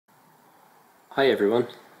Hi everyone,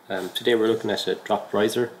 today we're looking at a dropped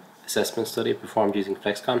riser assessment study performed using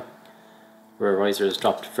Flexcom, where a riser is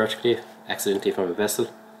dropped vertically accidentally from a vessel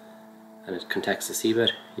and it contacts the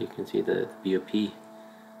seabed. You can see the BOP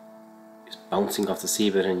is bouncing off the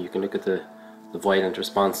seabed, and you can look at the violent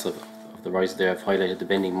response of the riser there. I've highlighted the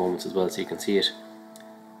bending moments as well so you can see it,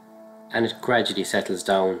 and it gradually settles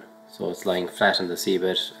down, so it's lying flat on the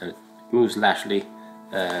seabed and it moves laterally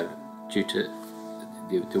due to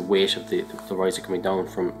the weight of the riser coming down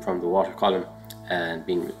from the water column and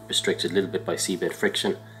being restricted a little bit by seabed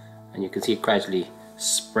friction, and you can see it gradually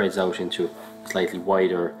spreads out into a slightly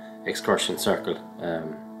wider excursion circle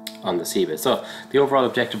on the seabed. So the overall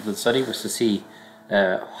objective of the study was to see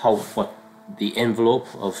what the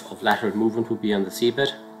envelope of lateral movement would be on the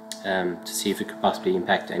seabed, to see if it could possibly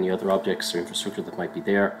impact any other objects or infrastructure that might be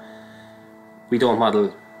there. We don't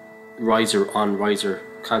model riser on riser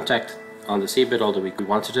contact on the seabed, although we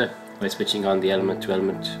wanted it by switching on the element to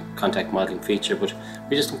element contact modeling feature, but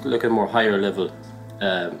we just look at a more higher level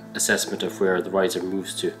assessment of where the riser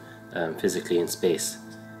moves to physically in space.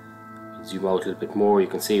 Zoom out a little bit more, you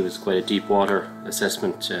can see it was quite a deep water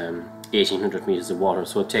assessment, 1800 meters of water,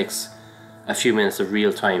 so it takes a few minutes of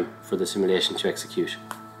real time for the simulation to execute.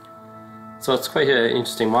 So it's quite an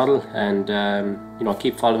interesting model, and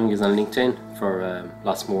keep following us on LinkedIn for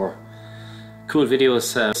lots more cool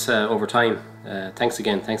videos over time. Thanks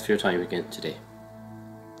for your time again today.